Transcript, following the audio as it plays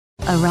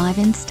Arrive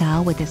in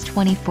style with this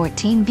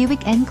 2014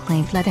 Buick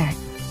Enclave leather.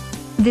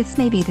 This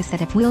may be the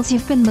set of wheels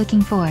you've been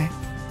looking for.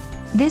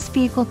 This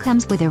vehicle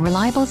comes with a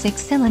reliable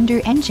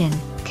 6-cylinder engine,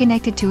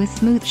 connected to a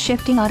smooth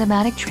shifting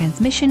automatic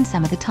transmission.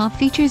 Some of the top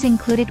features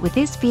included with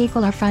this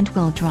vehicle are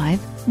front-wheel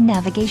drive,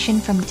 navigation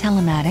from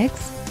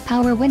telematics,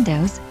 power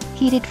windows,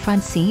 heated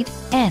front seat,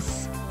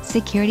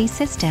 security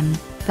system,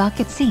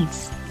 bucket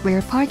seats,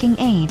 rear parking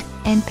aid,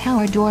 and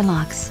power door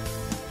locks.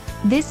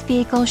 This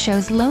vehicle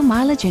shows low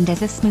mileage and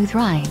has a smooth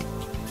ride.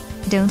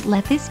 Don't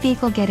let this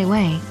vehicle get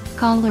away.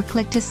 Call or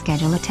click to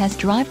schedule a test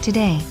drive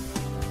today.